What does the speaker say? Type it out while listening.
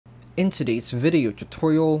In today's video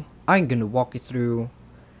tutorial, I'm gonna walk you through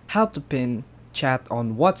how to pin chat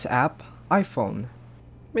on WhatsApp iPhone.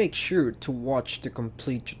 Make sure to watch the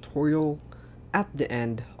complete tutorial at the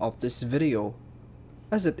end of this video,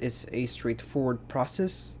 as it is a straightforward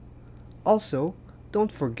process. Also,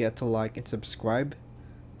 don't forget to like and subscribe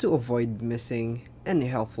to avoid missing any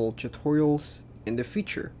helpful tutorials in the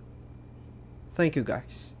future. Thank you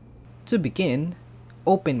guys. To begin,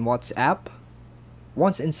 open WhatsApp.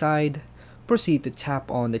 Once inside, proceed to tap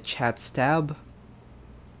on the Chats tab.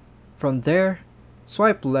 From there,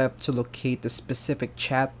 swipe left to locate the specific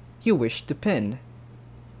chat you wish to pin.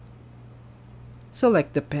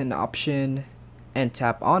 Select the pin option and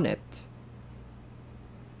tap on it.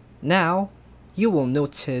 Now, you will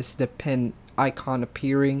notice the pin icon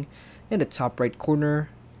appearing in the top right corner,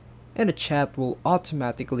 and the chat will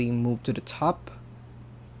automatically move to the top.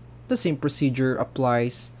 The same procedure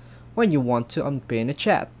applies when you want to unpin a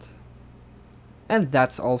chat. And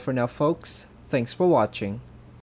that's all for now, folks. Thanks for watching.